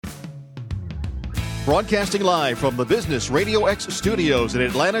Broadcasting live from the Business Radio X studios in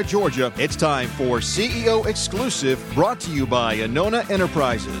Atlanta, Georgia, it's time for CEO Exclusive, brought to you by Anona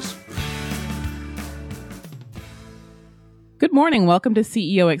Enterprises. Good morning. Welcome to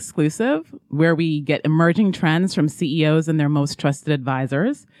CEO Exclusive, where we get emerging trends from CEOs and their most trusted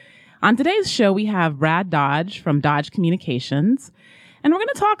advisors. On today's show, we have Brad Dodge from Dodge Communications, and we're going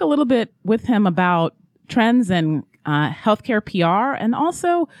to talk a little bit with him about trends in healthcare PR and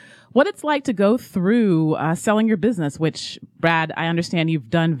also what it's like to go through selling your business, which, Brad, I understand you've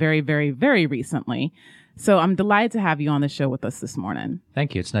done very, very, very recently. So I'm delighted to have you on the show with us this morning.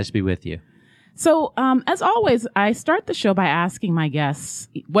 Thank you. It's nice to be with you. So as always, I start the show by asking my guests,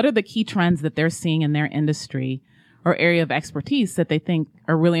 what are the key trends that they're seeing in their industry or area of expertise that they think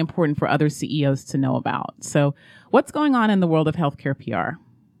are really important for other CEOs to know about? So what's going on in the world of healthcare PR?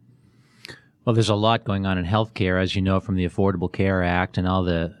 Well, there's a lot going on in healthcare, as you know, from the Affordable Care Act and all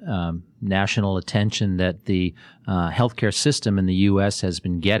the national attention that the healthcare system in the U.S. has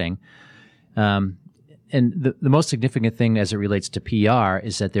been getting. And the most significant thing as it relates to PR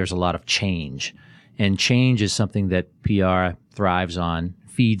is that there's a lot of change. And change is something that PR thrives on,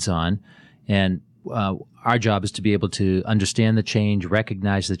 feeds on. And our job is to be able to understand the change,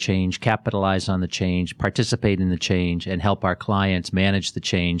 recognize the change, capitalize on the change, participate in the change, and help our clients manage the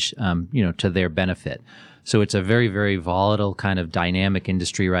change, to their benefit. So it's a very, very volatile kind of dynamic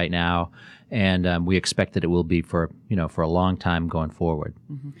industry right now, and we expect that it will be for a long time going forward.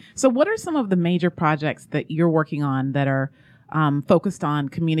 Mm-hmm. So what are some of the major projects that you're working on that are focused on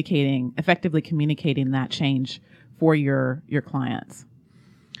effectively communicating that change for your clients?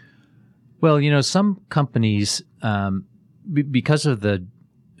 Well, some companies, because of the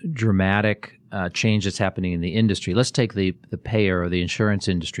dramatic change that's happening in the industry, let's take the payer or the insurance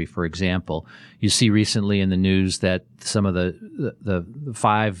industry, for example. You see recently in the news that some of the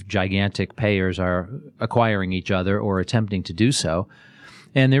five gigantic payers are acquiring each other or attempting to do so.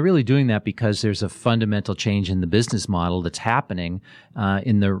 And they're really doing that because there's a fundamental change in the business model that's happening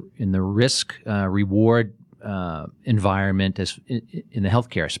in the risk reward environment in the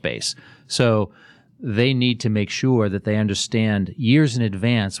healthcare space. So they need to make sure that they understand years in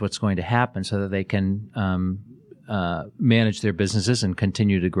advance what's going to happen so that they can manage their businesses and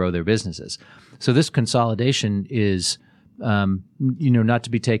continue to grow their businesses. So this consolidation is, not to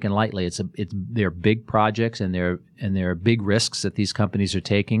be taken lightly. They're big projects and they're big risks that these companies are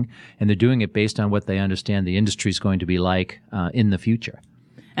taking, and they're doing it based on what they understand the industry is going to be like in the future.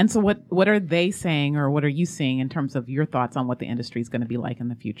 And so what are they saying, or what are you seeing in terms of your thoughts on what the industry is going to be like in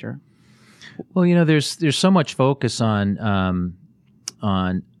the future? Well, there's so much focus on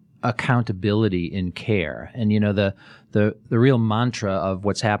accountability in care. And, the real mantra of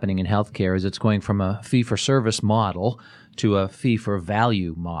what's happening in healthcare is it's going from a fee-for-service model to a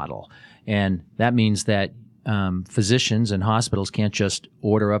fee-for-value model. And that means that physicians and hospitals can't just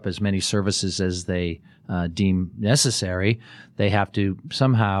order up as many services as they deem necessary. They have to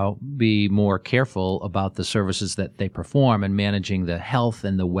somehow be more careful about the services that they perform and managing the health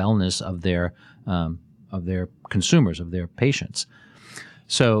and the wellness of their consumers, of their patients.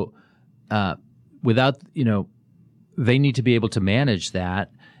 So without, they need to be able to manage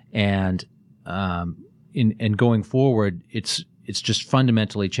that, and in going forward, it's just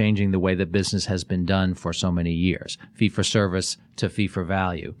fundamentally changing the way that business has been done for so many years, fee-for-service to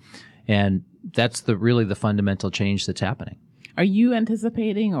fee-for-value. And that's really the fundamental change that's happening. Are you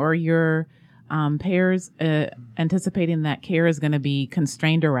anticipating, or your payers anticipating, that care is going to be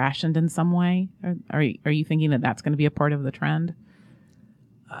constrained or rationed in some way? Are you thinking that that's going to be a part of the trend?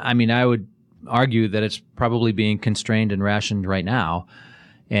 I mean, I would argue that it's probably being constrained and rationed right now.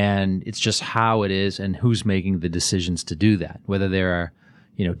 And it's just how it is and who's making the decisions to do that. Whether there are,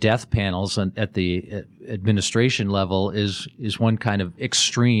 death panels at the administration level is one kind of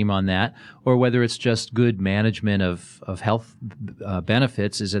extreme on that, or whether it's just good management of health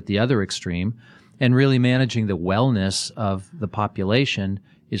benefits is at the other extreme. And really managing the wellness of the population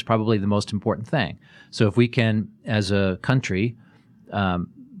is probably the most important thing. So if we can, as a country,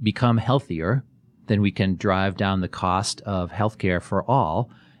 become healthier, then we can drive down the cost of healthcare for all,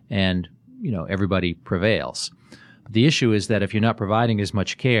 and everybody prevails. The issue is that if you're not providing as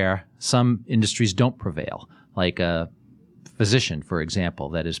much care, some industries don't prevail, like a physician, for example,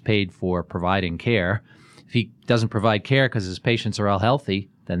 that is paid for providing care. If he doesn't provide care because his patients are all healthy,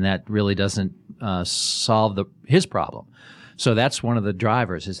 then that really doesn't solve his problem. So that's one of the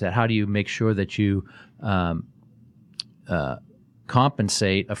drivers, is that how do you make sure that you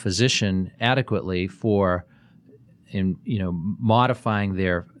compensate a physician adequately for modifying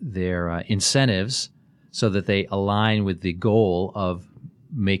their incentives so that they align with the goal of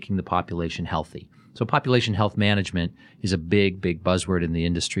making the population healthy. So population health management is a big, big buzzword in the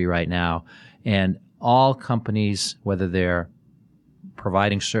industry right now. And all companies, whether they're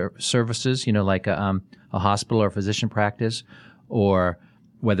providing services, like a hospital or physician practice, or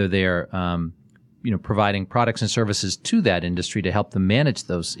whether they're, providing products and services to that industry to help them manage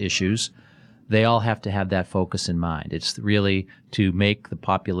those issues, they all have to have that focus in mind. It's really to make the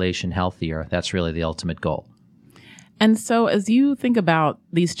population healthier. That's really the ultimate goal. And so as you think about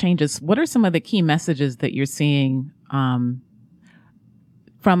these changes, what are some of the key messages that you're seeing from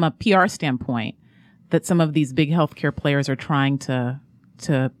a PR standpoint that some of these big healthcare players are trying to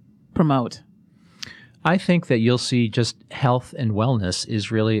promote? I think that you'll see just health and wellness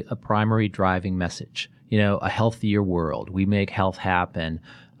is really a primary driving message. A healthier world. We make health happen.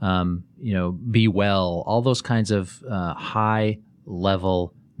 Be well. All those kinds of high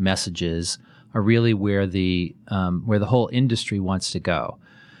level messages are really where the whole industry wants to go.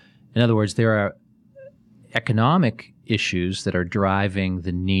 In other words, there are economic issues that are driving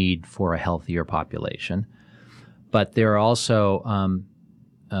the need for a healthier population, but there are also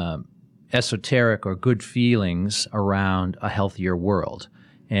esoteric or good feelings around a healthier world.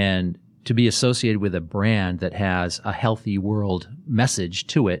 And to be associated with a brand that has a healthy world message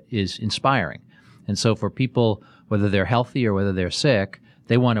to it is inspiring. And so for people, whether they're healthy or whether they're sick,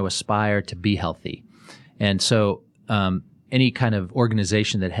 they want to aspire to be healthy. And so any kind of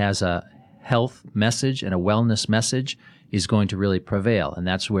organization that has a health message and a wellness message is going to really prevail. And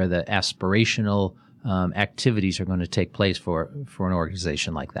that's where the aspirational activities are going to take place for an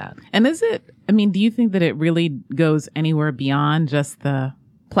organization like that. And do you think that it really goes anywhere beyond just the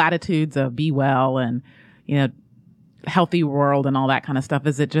platitudes of be well and, healthy world and all that kind of stuff?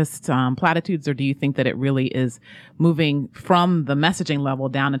 Is it just platitudes, or do you think that it really is moving from the messaging level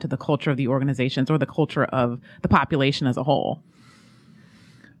down into the culture of the organizations or the culture of the population as a whole?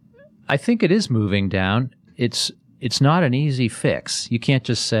 I think it is moving down. It's not an easy fix. You can't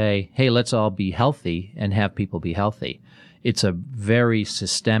just say, hey, let's all be healthy and have people be healthy. It's a very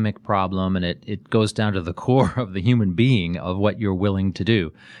systemic problem, and it goes down to the core of the human being of what you're willing to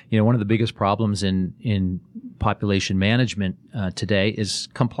do. One of the biggest problems in population management today is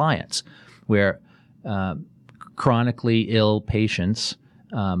compliance, where chronically ill patients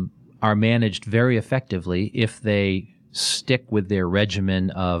are managed very effectively if they stick with their regimen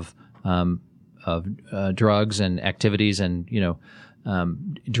of drugs and activities and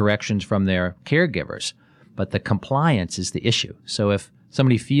directions from their caregivers. But the compliance is the issue. So if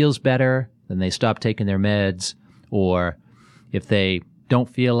somebody feels better, then they stop taking their meds, or if they don't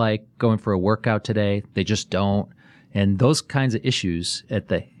feel like going for a workout today, they just don't. And those kinds of issues at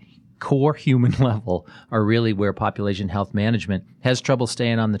the core human level are really where population health management has trouble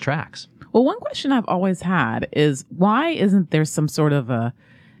staying on the tracks. Well, one question I've always had is, why isn't there some sort of a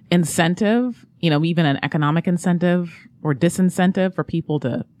incentive, even an economic incentive or disincentive for people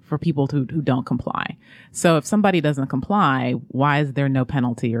who don't comply? So if somebody doesn't comply, why is there no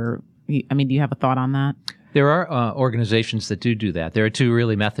penalty? Or, do you have a thought on that? There are organizations that do that. There are two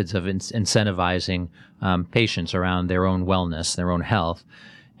really methods of incentivizing patients around their own wellness, their own health,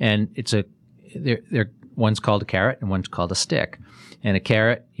 and one's called a carrot and one's called a stick. And a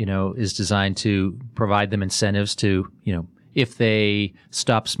carrot, is designed to provide them incentives to, if they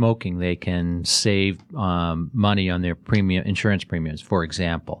stop smoking, they can save money on their insurance premiums, for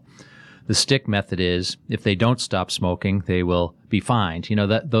example. The stick method is, if they don't stop smoking, they will be fined.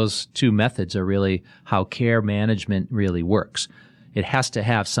 Those two methods are really how care management really works. It has to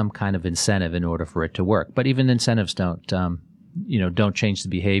have some kind of incentive in order for it to work. But even incentives don't change the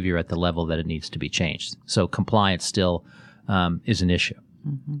behavior at the level that it needs to be changed. So compliance still is an issue.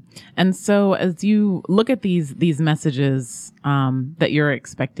 Mm-hmm. And so as you look at these messages that you're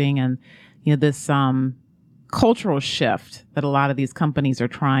expecting, and this cultural shift that a lot of these companies are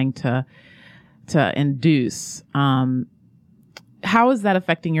trying to induce, how is that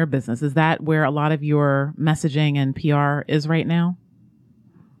affecting your business? Is that where a lot of your messaging and PR is right now?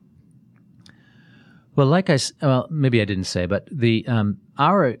 Well, maybe I didn't say, but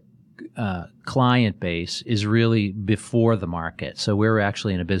our client base is really before the market. So we're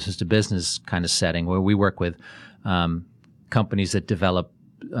actually in a business-to-business kind of setting where we work with companies that develop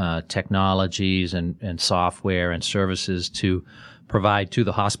technologies and software and services to provide to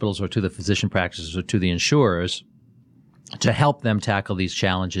the hospitals or to the physician practices or to the insurers to help them tackle these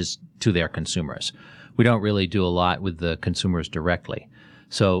challenges to their consumers. We don't really do a lot with the consumers directly.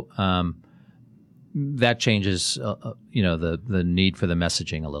 So that changes, the need for the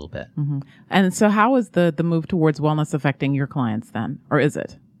messaging a little bit. Mm-hmm. And so how is the move towards wellness affecting your clients then? Or is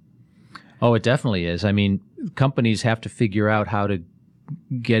it? Oh, it definitely is. Companies have to figure out how to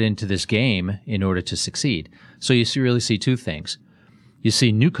get into this game in order to succeed. So you really see two things. You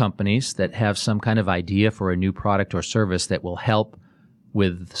see new companies that have some kind of idea for a new product or service that will help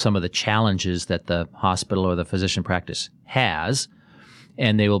with some of the challenges that the hospital or the physician practice has,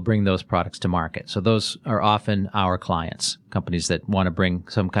 and they will bring those products to market. So those are often our clients, companies that want to bring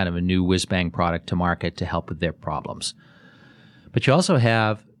some kind of a new whiz-bang product to market to help with their problems. But you also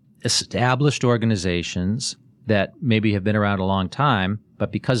have established organizations that maybe have been around a long time,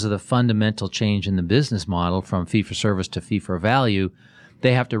 but because of the fundamental change in the business model from fee-for-service to fee-for-value,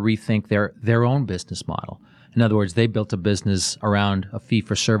 they have to rethink their own business model. In other words, they built a business around a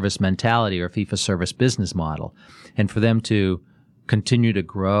fee-for-service mentality or fee-for-service business model. And for them to continue to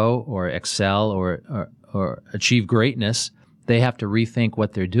grow or excel or achieve greatness, they have to rethink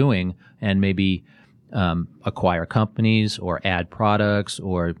what they're doing and maybe acquire companies or add products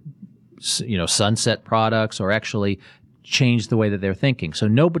or sunset products or actually change the way that they're thinking. So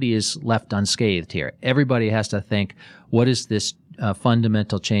nobody is left unscathed here. Everybody has to think, what is this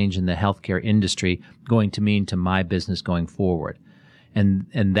fundamental change in the healthcare industry going to mean to my business going forward? And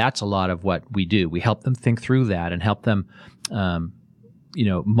that's a lot of what we do. We help them think through that and help them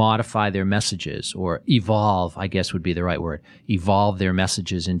modify their messages or evolve, I guess would be the right word, evolve their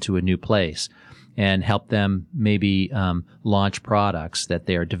messages into a new place and help them maybe launch products that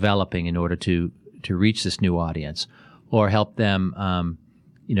they are developing in order to reach this new audience, or help them,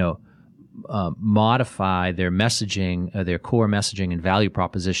 modify their messaging, their core messaging and value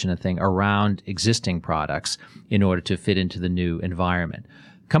proposition and thing around existing products in order to fit into the new environment.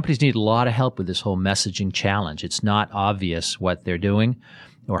 Companies need a lot of help with this whole messaging challenge. It's not obvious what they're doing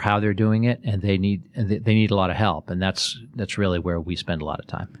or how they're doing it, and they need a lot of help, and that's really where we spend a lot of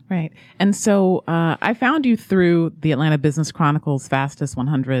time. Right. And so I found you through the Atlanta Business Chronicle's Fastest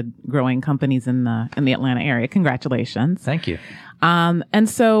 100 Growing Companies in the Atlanta area. Congratulations. Thank you. And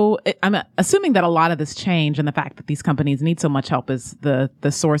so I'm assuming that a lot of this change and the fact that these companies need so much help is the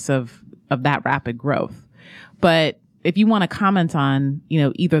source of that rapid growth. But if you want to comment on,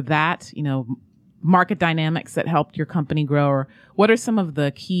 either that, market dynamics that helped your company grow, or what are some of the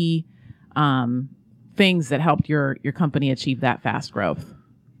key things that helped your company achieve that fast growth?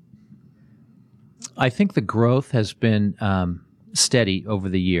 I think the growth has been steady over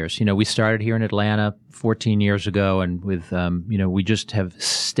the years. We started here in Atlanta 14 years ago, and with we just have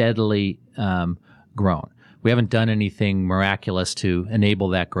steadily grown. We haven't done anything miraculous to enable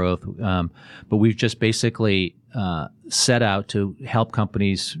that growth, but we've just basically set out to help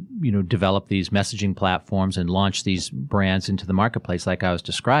companies, develop these messaging platforms and launch these brands into the marketplace like I was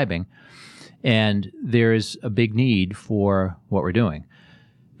describing. And there is a big need for what we're doing.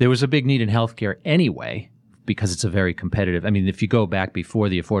 There was a big need in healthcare anyway, because it's a very competitive. If you go back before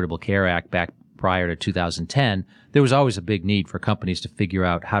the Affordable Care Act, back prior to 2010, there was always a big need for companies to figure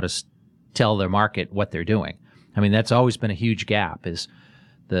out how to tell their market what they're doing. That's always been a huge gap, is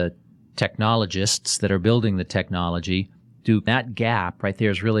the technologists that are building the technology do. That gap right there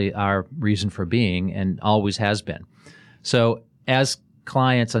is really our reason for being and always has been. So as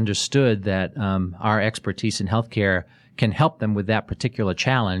clients understood that our expertise in healthcare can help them with that particular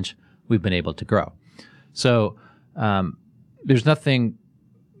challenge, we've been able to grow. So there's nothing,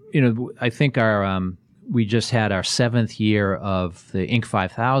 I think we just had our 7th year of the Inc.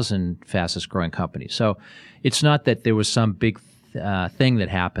 5000 fastest growing company. So it's not that there was some big thing that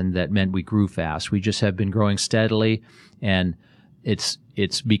happened that meant we grew fast. We just have been growing steadily, and it's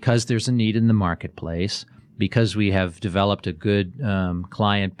because there's a need in the marketplace, because we have developed a good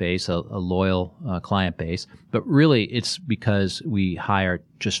client base, a loyal client base. But really, it's because we hire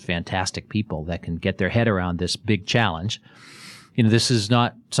just fantastic people that can get their head around this big challenge. This is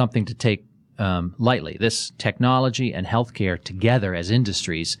not something to take lightly. This technology and healthcare together as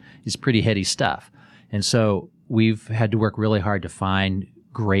industries is pretty heady stuff. And so we've had to work really hard to find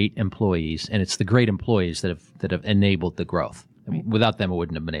great employees, and it's the great employees that have enabled the growth. Right. Without them, it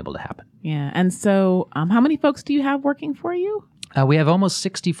wouldn't have been able to happen. Yeah. And so how many folks do you have working for you? We have almost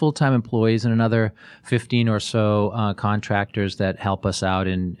 60 full-time employees and another 15 or so contractors that help us out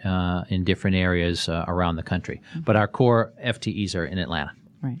in different areas around the country. Mm-hmm. But our core FTEs are in Atlanta.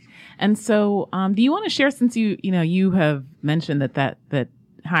 Right. And so do you want to share, since you have mentioned that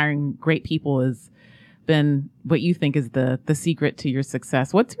hiring great people has been what you think is the secret to your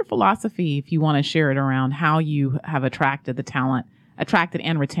success, what's your philosophy, if you want to share it, around how you have attracted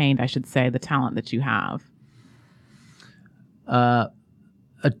and retained, I should say, the talent that you have? I'll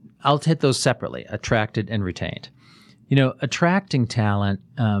hit those separately, attracted and retained. Attracting talent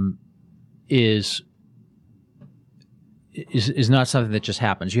is is not something that just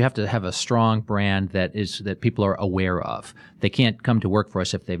happens. You have to have a strong brand that people are aware of. They can't come to work for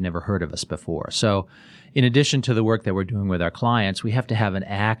us if they've never heard of us before. So in addition to the work that we're doing with our clients, we have to have an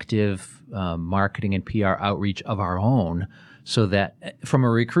active marketing and PR outreach of our own, so that from a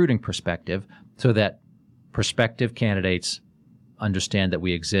recruiting perspective, so that prospective candidates understand that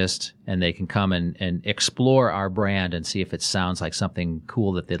we exist and they can come and explore our brand and see if it sounds like something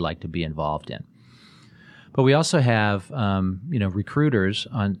cool that they'd like to be involved in. But we also have, recruiters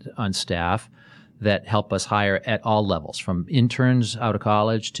on staff that help us hire at all levels, from interns out of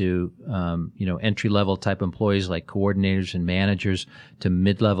college to, entry-level type employees like coordinators and managers, to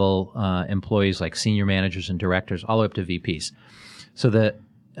mid-level employees like senior managers and directors, all the way up to VPs. So the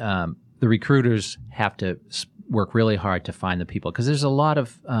recruiters have to work really hard to find the people, because there's a lot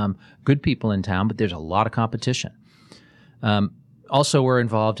of good people in town, but there's a lot of competition. Also, we're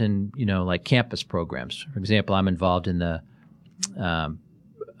involved in, like campus programs. For example, I'm involved in the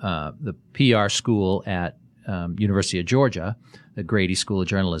PR school at University of Georgia, the Grady School of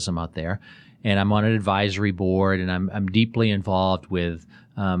Journalism out there, and I'm on an advisory board, and I'm deeply involved with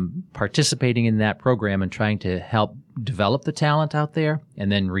participating in that program and trying to help develop the talent out there, and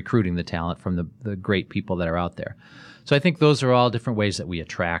then recruiting the talent from the great people that are out there. So I think those are all different ways that we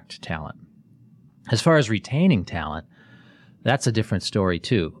attract talent. As far as retaining talent, that's a different story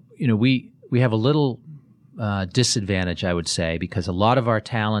too. We have a little disadvantage, I would say, because a lot of our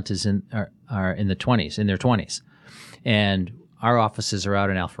talent is are in their 20s, and our offices are out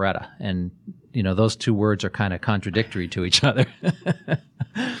in Alpharetta, and those two words are kind of contradictory to each other.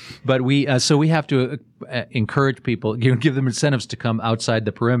 But we have to encourage people, give them incentives to come outside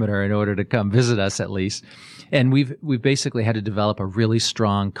the perimeter in order to come visit us at least. And we've basically had to develop a really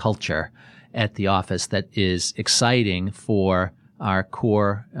strong culture at the office that is exciting for our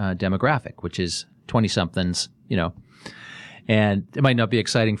core demographic, which is 20-somethings, and it might not be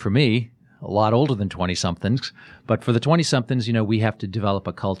exciting for me, a lot older than 20-somethings, but for the 20-somethings, we have to develop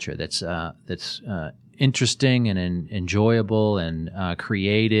a culture that's interesting and enjoyable and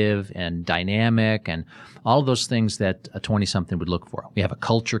creative and dynamic, and all of those things that a 20-something would look for. We have a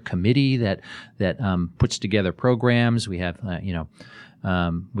culture committee that puts together programs. We have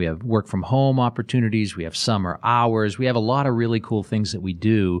we have work from home opportunities. We have summer hours. We have a lot of really cool things that we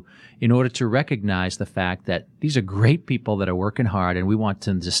do in order to recognize the fact that these are great people that are working hard, and we want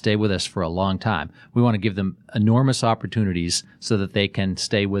them to stay with us for a long time. We want to give them enormous opportunities so that they can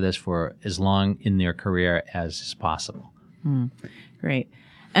stay with us for as long in their career as is possible. Great.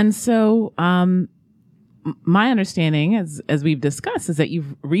 And so my understanding, as we've discussed, is that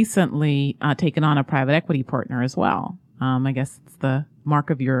you've recently taken on a private equity partner as well. I guess it's the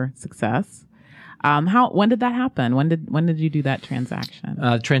mark of your success. When did that happen? When did you do that transaction?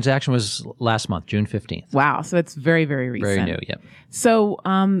 The transaction was last month, June 15th. Wow. So it's very, very recent. Very new, yeah. So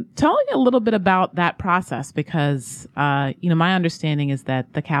tell me a little bit about that process, because, my understanding is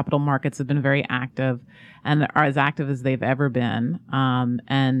that the capital markets have been very active and are as active as they've ever been.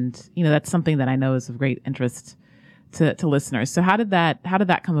 And that's something that I know is of great interest to listeners. So how did that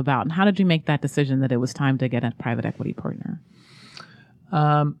come about, and how did you make that decision that it was time to get a private equity partner?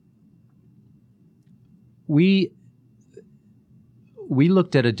 We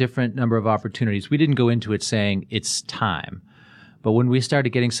looked at a different number of opportunities. We didn't go into it saying it's time. But when we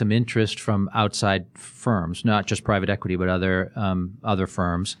started getting some interest from outside firms, not just private equity, but other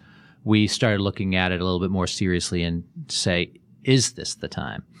firms, we started looking at it a little bit more seriously and say, is this the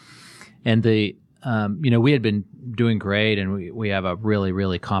time? And we had been doing great, and we have a really,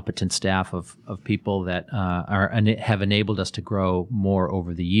 really competent staff of people that have enabled us to grow more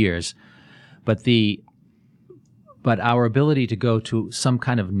over the years. But our ability to go to some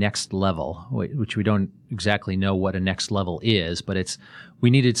kind of next level, which we don't exactly know what a next level is, but we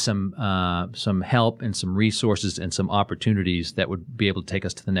needed some help and some resources and some opportunities that would be able to take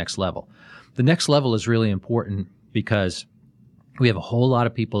us to the next level. The next level is really important because we have a whole lot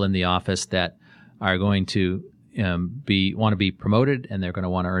of people in the office that are going to want to be promoted, and they're going to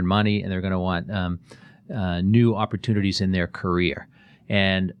want to earn money, and they're going to want new opportunities in their career.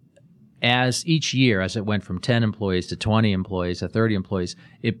 And as each year, as it went from 10 employees to 20 employees to 30 employees,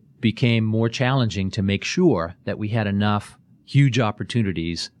 it became more challenging to make sure that we had enough huge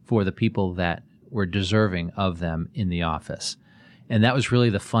opportunities for the people that were deserving of them in the office. And that was really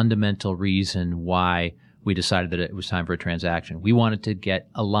the fundamental reason why we decided that it was time for a transaction. We wanted to get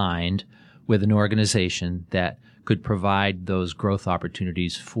aligned with an organization that could provide those growth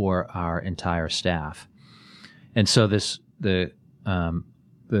opportunities for our entire staff. And so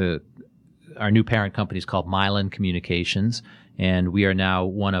our new parent company is called Mylan Communications, and we are now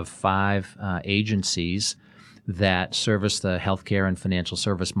one of 5 agencies that service the healthcare and financial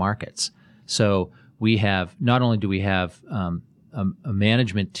service markets. So we have, not only do we have a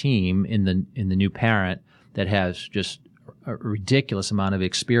management team in the new parent that has just a ridiculous amount of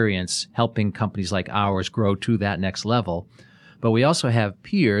experience helping companies like ours grow to that next level, but we also have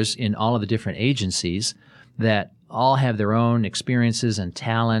peers in all of the different agencies that all have their own experiences and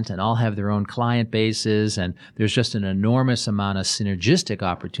talent and all have their own client bases, and there's just an enormous amount of synergistic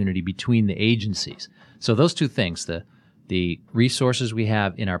opportunity between the agencies. So those two things, the resources we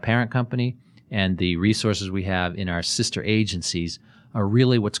have in our parent company and the resources we have in our sister agencies are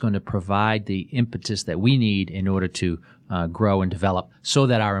really what's going to provide the impetus that we need in order to grow and develop so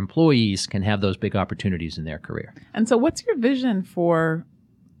that our employees can have those big opportunities in their career. And so what's your vision for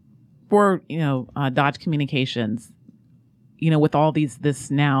Dodge Communications, with all this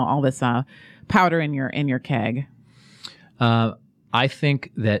powder in your keg? I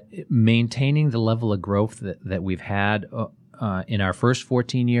think that maintaining the level of growth that we've had in our first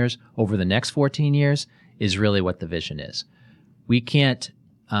 14 years over the next 14 years is really what the vision is. We can't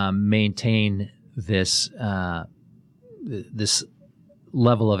maintain this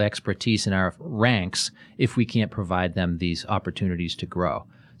level of expertise in our ranks if we can't provide them these opportunities to grow.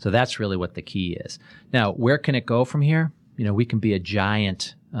 So that's really what the key is. Now, where can it go from here? We can be a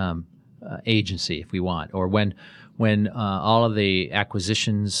giant agency if we want, or when all of the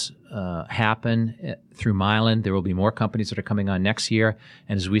acquisitions happen through Mylan, there will be more companies that are coming on next year.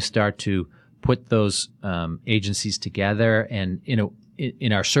 And as we start to put those agencies together and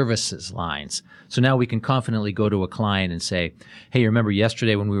in our services lines, so now we can confidently go to a client and say, "Hey, remember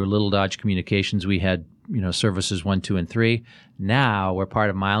yesterday when we were Little Dodge Communications, we had services 1, 2, and 3. Now we're part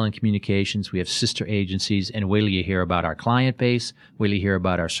of Mylan Communications. We have sister agencies, and wait till you hear about our client base. Wait till you hear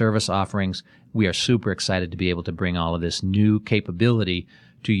about our service offerings. We are super excited to be able to bring all of this new capability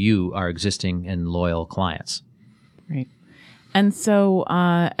to you, our existing and loyal clients." Right. And so,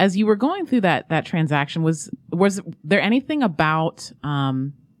 as you were going through that transaction, was there anything about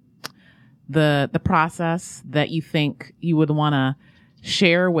the process that you think you would want to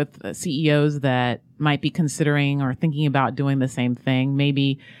share with CEOs that might be considering or thinking about doing the same thing?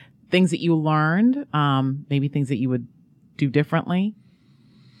 Maybe things that you learned, maybe things that you would do differently?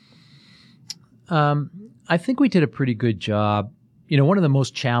 I think we did a pretty good job. One of the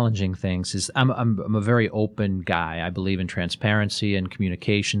most challenging things is I'm a very open guy. I believe in transparency and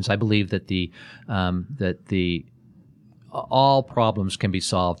communications. I believe that all problems can be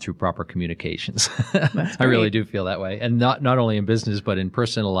solved through proper communications. I really do feel that way. And not only in business, but in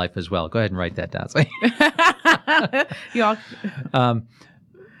personal life as well. Go ahead and write that down.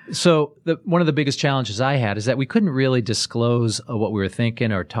 So one of the biggest challenges I had is that we couldn't really disclose what we were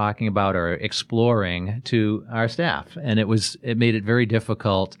thinking or talking about or exploring to our staff. And it made it very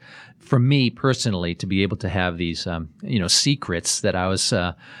difficult for me personally to be able to have these, secrets that I was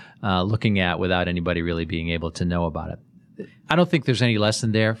looking at without anybody really being able to know about it. I don't think there's any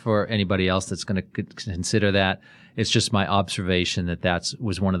lesson there for anybody else that's going to consider that. It's just my observation that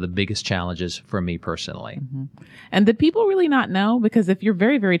was one of the biggest challenges for me personally. Mm-hmm. And did people really not know? Because if you're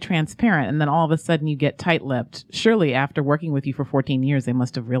very, very transparent and then all of a sudden you get tight-lipped, surely after working with you for 14 years, they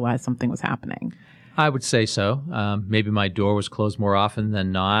must have realized something was happening. I would say so. Maybe my door was closed more often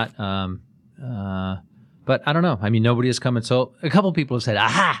than not. But I don't know. I mean, nobody has come and so a couple of people have said,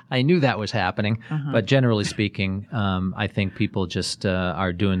 "Aha, I knew that was happening." Uh-huh. But generally speaking, I think people just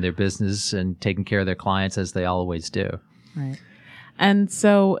are doing their business and taking care of their clients as they always do. Right. And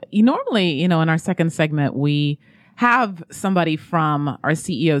so normally, in our second segment, we have somebody from our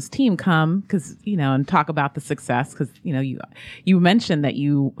CEO's team come and talk about the success because, you mentioned that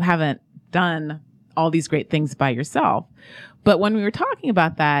you haven't done all these great things by yourself. But when we were talking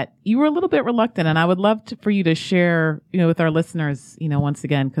about that, you were a little bit reluctant, and I would love for you to share, with our listeners, once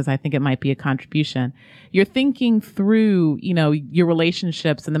again, because I think it might be a contribution. You're thinking through, your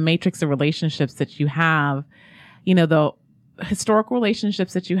relationships and the matrix of relationships that you have, the historical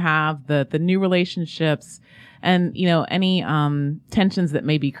relationships that you have, the new relationships, and any tensions that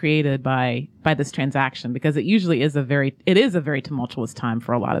may be created by this transaction, because it usually is a very tumultuous time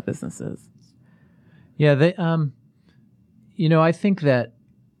for a lot of businesses. Yeah, I think that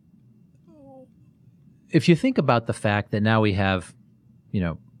if you think about the fact that now we have,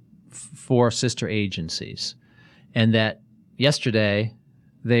 4 sister agencies, and that yesterday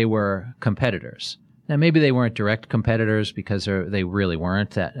they were competitors. Now, maybe they weren't direct competitors because they really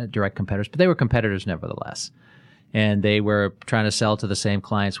weren't that direct competitors, but they were competitors nevertheless. And they were trying to sell to the same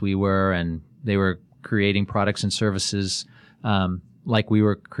clients we were, and they were creating products and services like we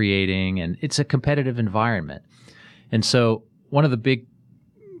were creating, and it's a competitive environment. And so one of the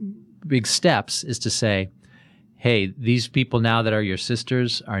big steps is to say, hey, these people now that are your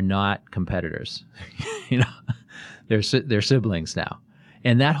sisters are not competitors. They're siblings now.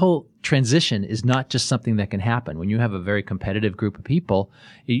 And that whole transition is not just something that can happen. When you have a very competitive group of people,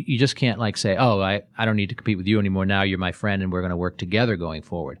 you just can't like say, oh, I don't need to compete with you anymore. Now you're my friend and we're going to work together going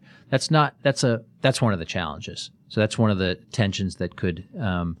forward. That's one of the challenges. So that's one of the tensions that could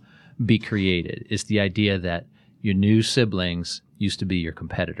be created, is the idea that your new siblings used to be your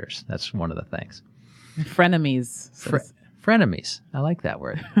competitors. That's one of the things. Frenemies. Frenemies. I like that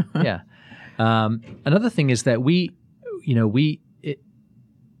word. Yeah. Another thing is that we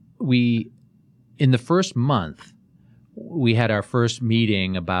in the first month, we had our first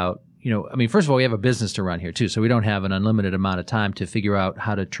meeting about, first of all, we have a business to run here too, so we don't have an unlimited amount of time to figure out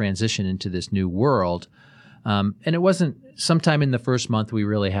how to transition into this new world. And it wasn't sometime in the first month we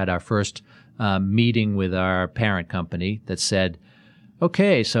really had our first meeting with our parent company that said,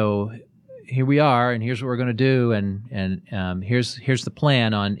 okay, so here we are, and here's what we're going to do, and here's the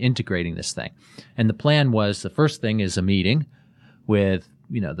plan on integrating this thing. And the plan was, the first thing is a meeting with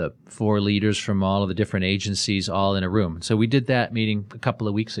the 4 leaders from all of the different agencies all in a room. So we did that meeting a couple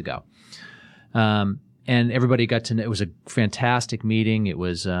of weeks ago. And everybody got to know. It was a fantastic meeting. It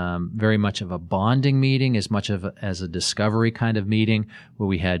was very much of a bonding meeting, as much as a discovery kind of meeting, where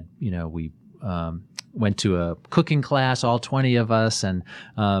we had, we went to a cooking class, all 20 of us, and,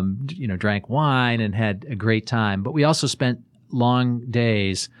 drank wine and had a great time. But we also spent long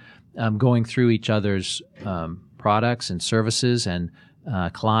days going through each other's products and services and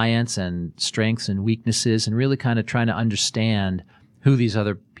clients and strengths and weaknesses, and really kind of trying to understand who these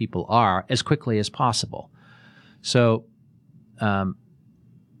other people are as quickly as possible. So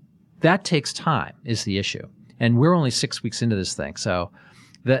that takes time, is the issue. And we're only 6 weeks into this thing. So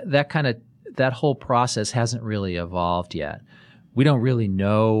that whole process hasn't really evolved yet. We don't really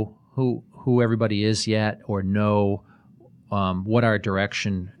know who everybody is yet, or know what our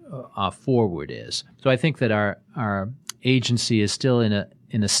direction forward is. So I think that our agency is still in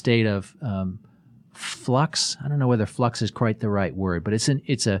a state of flux. I don't know whether flux is quite the right word, but it's an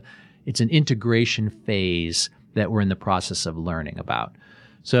integration phase that we're in the process of learning about.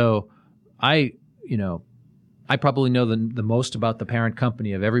 So I probably know the most about the parent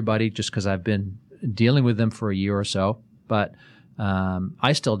company of everybody, just because I've been dealing with them for a year or so. But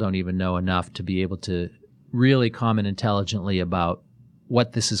I still don't even know enough to be able to really comment intelligently about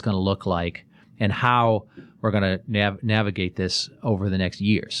what this is going to look like and how we're going to navigate this over the next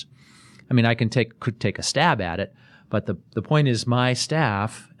years. I mean, I could take a stab at it, but the point is, my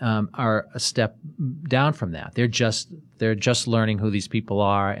staff are a step down from that. They're just learning who these people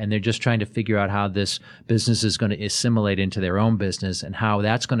are, and they're just trying to figure out how this business is going to assimilate into their own business, and how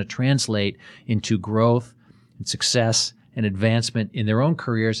that's going to translate into growth and success and advancement in their own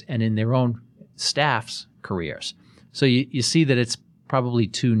careers and in their own staff's careers. So you see that it's probably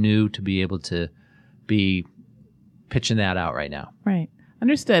too new to be able to be pitching that out right now. Right.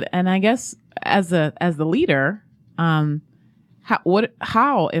 Understood. And I guess as the leader, how,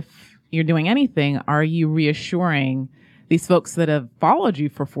 if you're doing anything, are you reassuring these folks that have followed you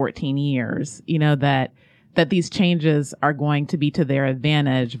for 14 years, that these changes are going to be to their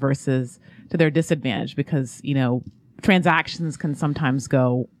advantage versus to their disadvantage? Because, transactions can sometimes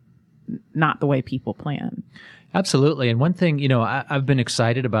go not the way people plan. Absolutely. And one thing, I've been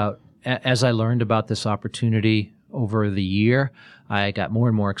excited about, as I learned about this opportunity over the year, I got more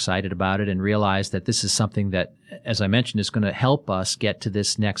and more excited about it and realized that this is something that, as I mentioned, is going to help us get to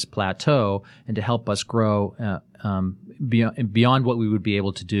this next plateau and to help us grow beyond what we would be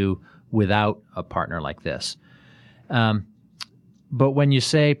able to do without a partner like this. But when you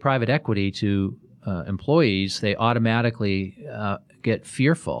say private equity to employees, they automatically get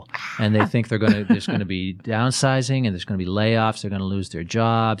fearful, and they think there's going to be downsizing, and there's going to be layoffs. They're going to lose their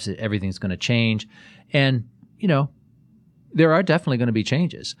jobs. Everything's going to change, and there are definitely going to be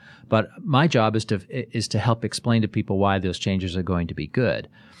changes. But my job is to help explain to people why those changes are going to be good.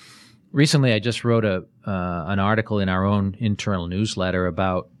 Recently, I just wrote an article in our own internal newsletter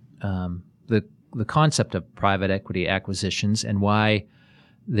about the concept of private equity acquisitions and why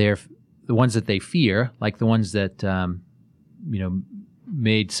they're the ones that they fear, like the ones that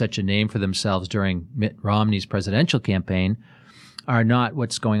made such a name for themselves during Mitt Romney's presidential campaign, are not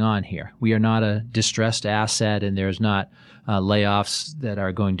what's going on here. We are not a distressed asset, and there's not layoffs that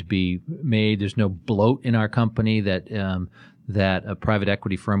are going to be made. There's no bloat in our company that a private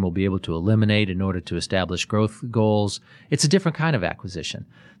equity firm will be able to eliminate in order to establish growth goals. It's a different kind of acquisition.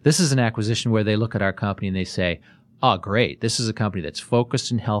 This is an acquisition where they look at our company and they say, oh, great, this is a company that's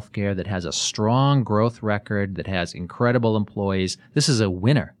focused in healthcare, that has a strong growth record, that has incredible employees. This is a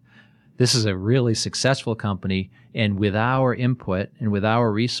winner. this is a really successful company, and with our input and with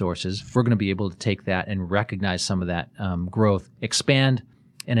our resources, we're going to be able to take that and recognize some of that growth, expand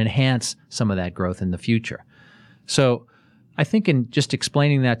and enhance some of that growth in the future. So I think in just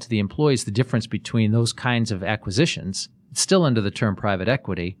explaining that to the employees, the difference between those kinds of acquisitions, it's still under the term private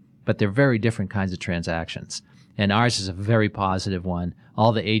equity, but they're very different kinds of transactions. And ours is a very positive one.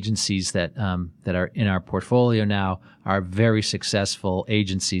 All the agencies that are in our portfolio now are very successful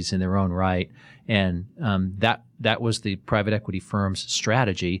agencies in their own right. And that was the private equity firm's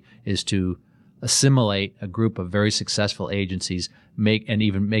strategy, is to assimilate a group of very successful agencies, make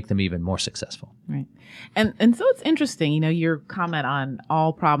them even more successful. Right. And so it's interesting, your comment on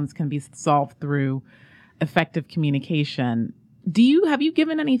all problems can be solved through effective communication. Have you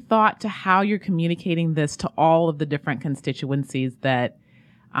given any thought to how you're communicating this to all of the different constituencies that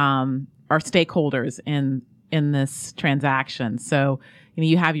are stakeholders in this transaction? So,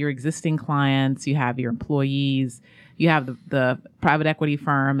 you have your existing clients, you have your employees, you have the private equity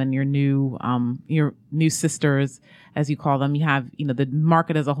firm and your new sisters, as you call them. You have, the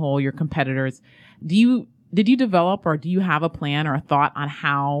market as a whole, your competitors. Did you develop, or do you have a plan or a thought on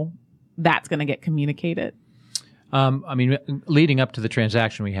how that's going to get communicated? Leading up to the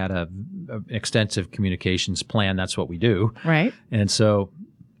transaction, we had an extensive communications plan. That's what we do. Right. And so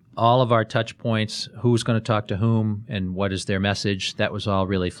all of our touch points, who's going to talk to whom and what is their message, that was all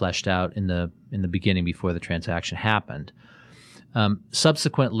really fleshed out in the beginning before the transaction happened.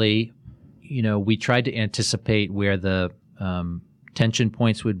 Subsequently, we tried to anticipate where the tension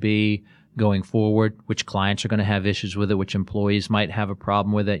points would be going forward, which clients are going to have issues with it, which employees might have a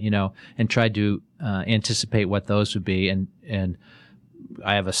problem with it, and tried to anticipate what those would be. And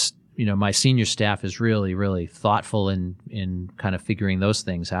I have my senior staff is really, really thoughtful in kind of figuring those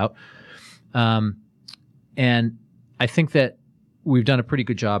things out. And I think that we've done a pretty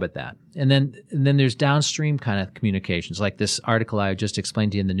good job at that. And then there's downstream kind of communications, like this article I just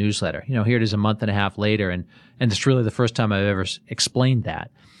explained to you in the newsletter. Here it is a month and a half later, and it's really the first time I've ever explained that.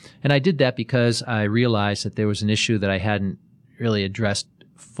 And I did that because I realized that there was an issue that I hadn't really addressed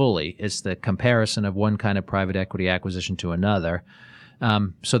fully. It's the comparison of one kind of private equity acquisition to another.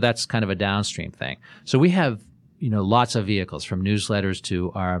 So that's kind of a downstream thing. So we have, lots of vehicles, from newsletters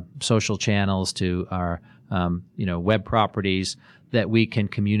to our social channels to our, web properties, that we can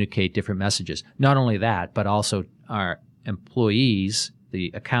communicate different messages. Not only that, but also our employees,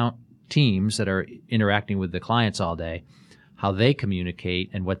 the account teams that are interacting with the clients all day, how they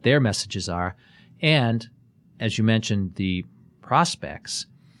communicate and what their messages are. And as you mentioned, the prospects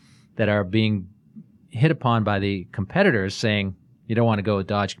that are being hit upon by the competitors saying, you don't want to go with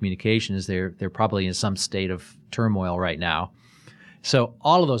Dodge Communications. They're probably in some state of turmoil right now. So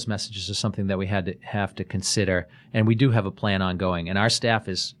all of those messages are something that we have to consider, and we do have a plan ongoing. And our staff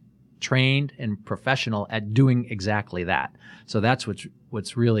is trained and professional at doing exactly that. So that's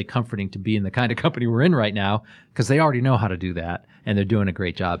what's really comforting to be in the kind of company we're in right now, because they already know how to do that, and they're doing a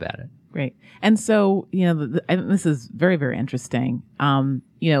great job at it. Great. And so, and this is very, very interesting.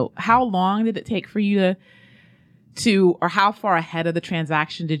 How long did it take for you or how far ahead of the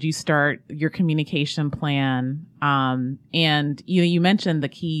transaction did you start your communication plan? And you mentioned the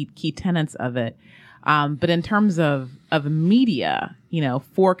key tenets of it. But in terms of media,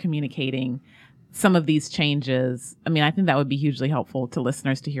 for communicating some of these changes, I think that would be hugely helpful to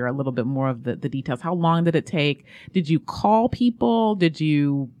listeners to hear a little bit more of the details. How long did it take? Did you call people? Did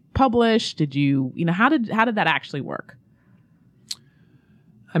you publish? Did you, how did that actually work?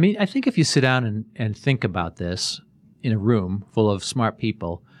 I think if you sit down and think about this in a room full of smart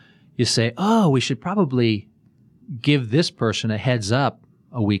people, you say, oh, we should probably give this person a heads up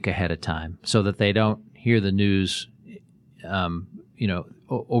a week ahead of time so that they don't hear the news,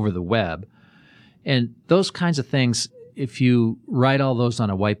 over the web. And those kinds of things, if you write all those on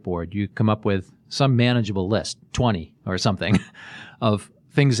a whiteboard, you come up with some manageable list, 20 or something, of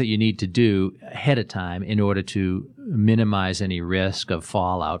things that you need to do ahead of time in order to minimize any risk of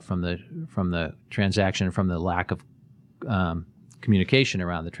fallout from the transaction, from the lack of communication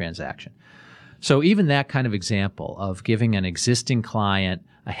around the transaction. So even that kind of example of giving an existing client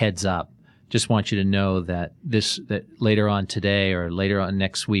a heads up, just want you to know that that later on today or later on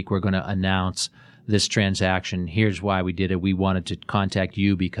next week, we're going to announce this transaction. Here's why we did it. We wanted to contact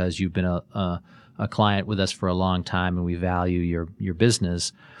you because you've been a client with us for a long time, and we value your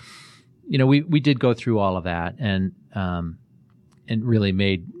business. We did go through all of that and really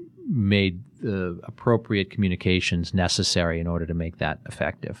made the appropriate communications necessary in order to make that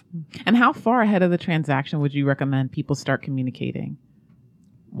effective. And how far ahead of the transaction would you recommend people start communicating?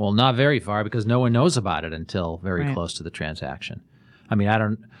 Well, not very far, because no one knows about it until very close to the transaction.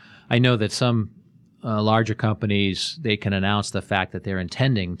 I I know that some larger companies, they can announce the fact that they're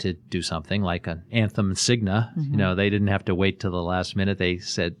intending to do something like an Anthem and Cigna. Mm-hmm. They didn't have to wait till the last minute. They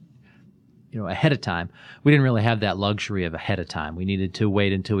said, ahead of time. We didn't really have that luxury of ahead of time. We needed to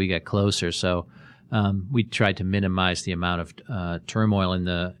wait until we got closer. So we tried to minimize the amount of turmoil in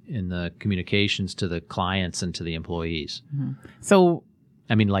the communications to the clients and to the employees. Mm-hmm. So,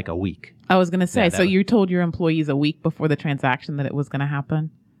 I mean, like a week. I was going to say, Yeah, so you told your employees a week before the transaction that it was going to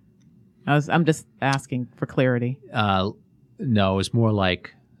happen? I'm just asking for clarity. No, it was more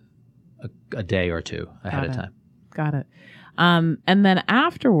like a day or two ahead of time. Got it. And then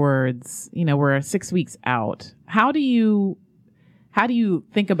afterwards, we're 6 weeks out. How do you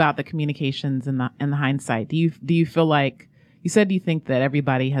think about the communications in the hindsight? Do you feel like, you said you think that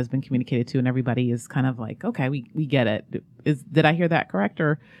everybody has been communicated to and everybody is kind of like, okay, we get it. Did I hear that correct?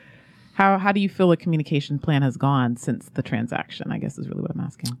 Or how do you feel the communication plan has gone since the transaction, I guess is really what I'm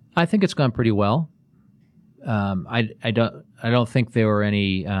asking. I think it's gone pretty well. I don't think there were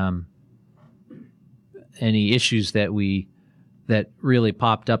any issues that really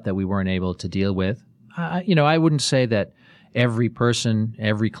popped up that we weren't able to deal with. I wouldn't say that every person,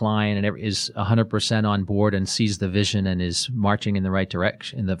 every client, is 100% on board and sees the vision and is marching in the right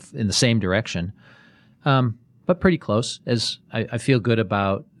direction, in the same direction, but pretty close. As I feel good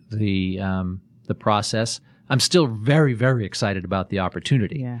about the process. I'm still very, very excited about the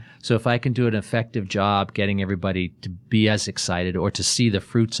opportunity. Yeah. So if I can do an effective job getting everybody to be as excited or to see the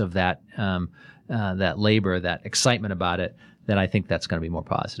fruits of that that labor, that excitement about it, then I think that's going to be more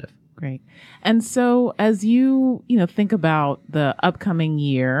positive. Great. And so as you think about the upcoming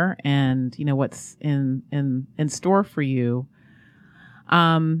year and what's in store for you,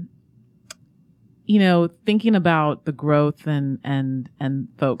 thinking about the growth and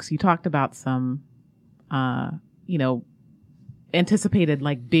folks, you talked about some anticipated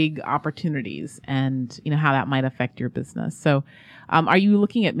like big opportunities and how that might affect your business. So are you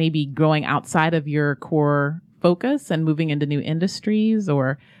looking at maybe growing outside of your core focus and moving into new industries,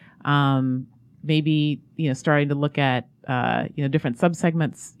 or maybe starting to look at different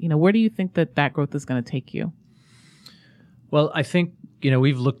subsegments? Where do you think that growth is going to take you? Well, I think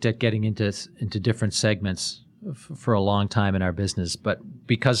we've looked at getting into different segments for a long time in our business, but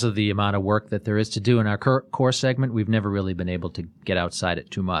because of the amount of work that there is to do in our core segment, we've never really been able to get outside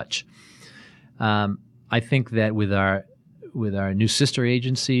it too much. I think that with our new sister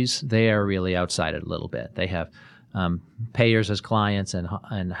agencies, they are really outside it a little bit. They have payers as clients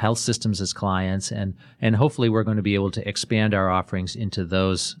and health systems as clients, and hopefully we're going to be able to expand our offerings into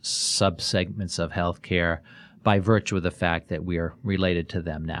those subsegments of healthcare by virtue of the fact that we are related to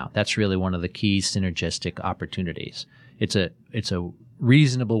them now. That's really one of the key synergistic opportunities. It's a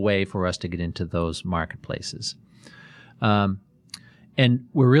reasonable way for us to get into those marketplaces. And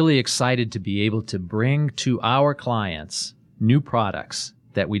we're really excited to be able to bring to our clients new products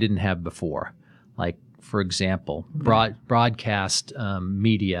that we didn't have before, like, for example, broadcast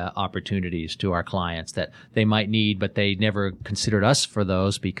media opportunities to our clients that they might need, but they never considered us for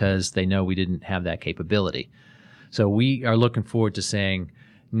those because they know we didn't have that capability. So we are looking forward to saying,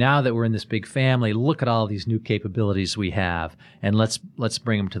 now that we're in this big family, look at all these new capabilities we have, and let's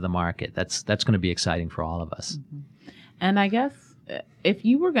bring them to the market. That's going to be exciting for all of us. Mm-hmm. And I guess if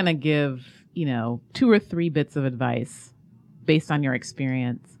you were going to give, 2 or 3 bits of advice based on your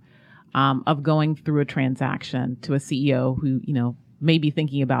experience of going through a transaction to a CEO who, may be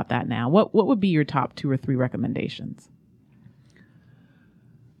thinking about that now, what would be your top 2 or 3 recommendations?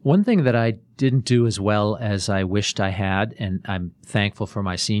 One thing that I didn't do as well as I wished I had, and I'm thankful for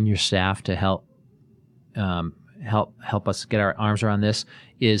my senior staff to help us get our arms around this,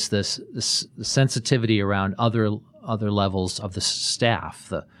 is this sensitivity around other levels of the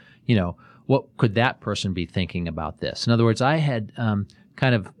staff. What could that person be thinking about this? In other words, I had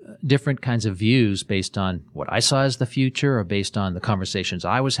kind of different kinds of views based on what I saw as the future or based on the conversations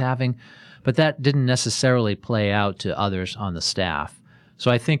I was having, but that didn't necessarily play out to others on the staff. So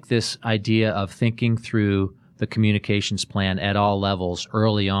I think this idea of thinking through the communications plan at all levels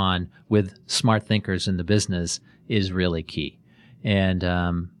early on with smart thinkers in the business is really key. And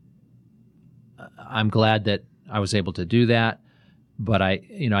I'm glad that I was able to do that, but I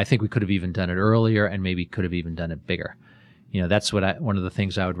think we could have even done it earlier and maybe could have even done it bigger. That's one of the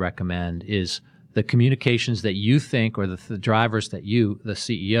things I would recommend is the communications that you think, or the drivers that you, the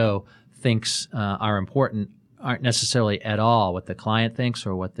CEO, thinks are important, aren't necessarily at all what the client thinks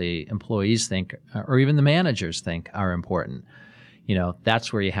or what the employees think or even the managers think are important.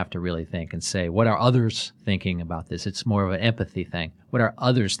 That's where you have to really think and say, what are others thinking about this? It's more of an empathy thing. What are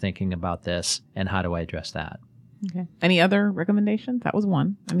others thinking about this, and how do I address that? Okay. Any other recommendations? That was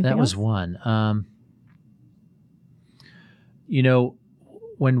one. Anything That was else? one.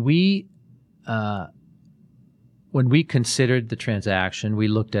 When we considered the transaction, we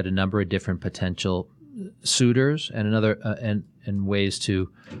looked at a number of different potential suitors and ways to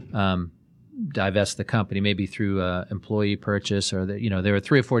divest the company, maybe through employee purchase, or there were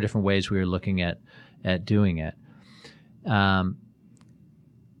 3 or 4 different ways we were looking at doing it.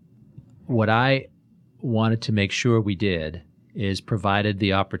 What I wanted to make sure we did is provided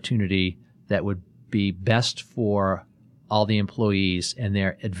the opportunity that would be best for all the employees and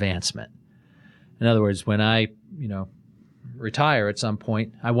their advancement. In other words, when I, retire at some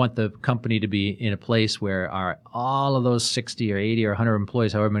point, I want the company to be in a place where all of those 60 or 80 or 100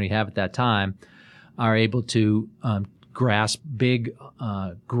 employees, however many we have at that time, are able to grasp big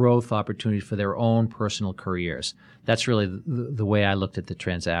growth opportunities for their own personal careers. That's really the way I looked at the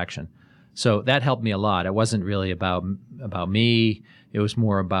transaction. So that helped me a lot. It wasn't really about me. It was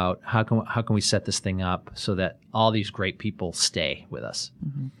more about how can we set this thing up so that all these great people stay with us.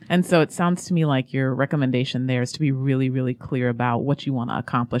 Mm-hmm. And so it sounds to me like your recommendation there is to be really, really clear about what you want to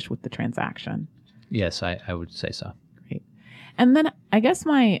accomplish with the transaction. Yes, I would say so. Great. And then I guess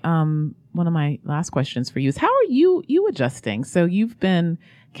my one of my last questions for you is, how are you adjusting? So you've been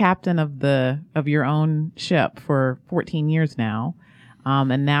captain of your own ship for 14 years now.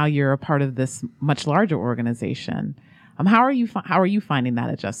 And now you're a part of this much larger organization. How are you finding that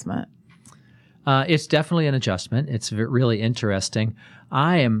adjustment? It's definitely an adjustment. It's really interesting.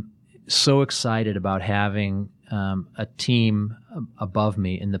 I am so excited about having a team above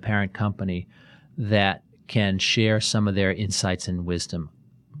me in the parent company that can share some of their insights and wisdom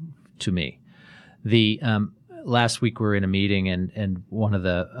to me. Last week we were in a meeting, and one of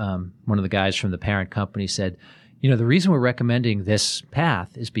the guys from the parent company said, the reason we're recommending this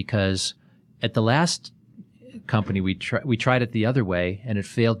path is because at the last company we tried it the other way and it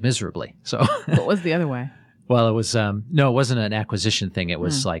failed miserably. So what was the other way? Well, it was it wasn't an acquisition thing. It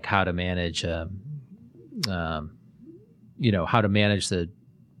was like how to manage how to manage the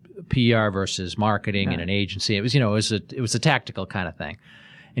PR versus marketing in an agency. It was it was a tactical kind of thing.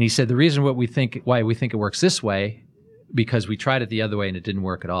 And he said the reason why we think it works this way because we tried it the other way and it didn't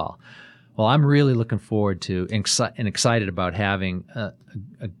work at all. Well, I'm really looking forward to and excited about having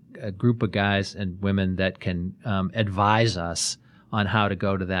a group of guys and women that can advise us on how to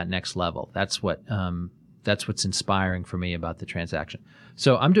go to that next level. That's what's inspiring for me about the transaction.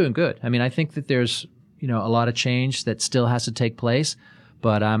 So I'm doing good. I mean, I think that there's a lot of change that still has to take place,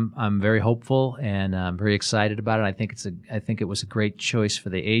 but I'm very hopeful and I'm very excited about it. I think it was a great choice for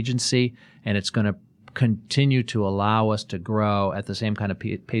the agency, and it's going to continue to allow us to grow at the same kind of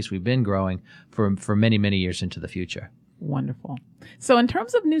pace we've been growing for many, many years into the future. Wonderful. So in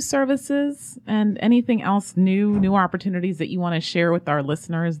terms of new services and anything else new opportunities that you want to share with our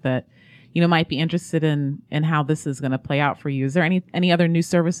listeners that, might be interested in how this is going to play out for you, is there any other new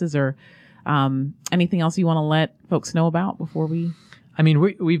services or anything else you want to let folks know about before we? I mean,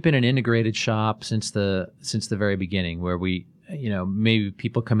 we've been an integrated shop since the very beginning, where we, maybe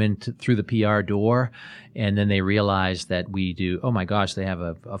people come in through the PR door and then they realize that we do, oh my gosh, they have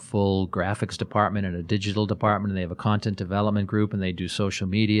a full graphics department and a digital department, and they have a content development group, and they do social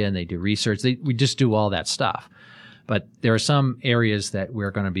media and they do research. We just do all that stuff. But there are some areas that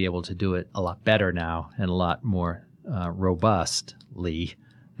we're going to be able to do it a lot better now and a lot more robustly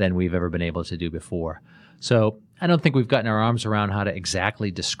than we've ever been able to do before. So I don't think we've gotten our arms around how to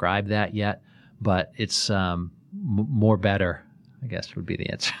exactly describe that yet, but it's more better, I guess, would be the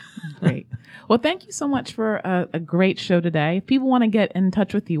answer. Great. Well, thank you so much for a great show today. If people want to get in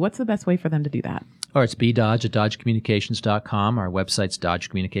touch with you, what's the best way for them to do that? Or it's bdodge at dodgecommunications.com. Our website's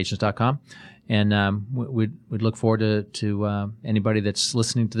dodgecommunications.com. And we'd look forward to anybody that's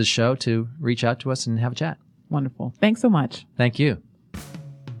listening to the show to reach out to us and have a chat. Wonderful. Thanks so much. Thank you.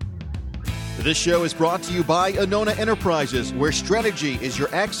 This show is brought to you by Anona Enterprises, where strategy is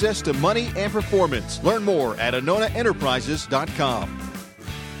your access to money and performance. Learn more at AnonaEnterprises.com.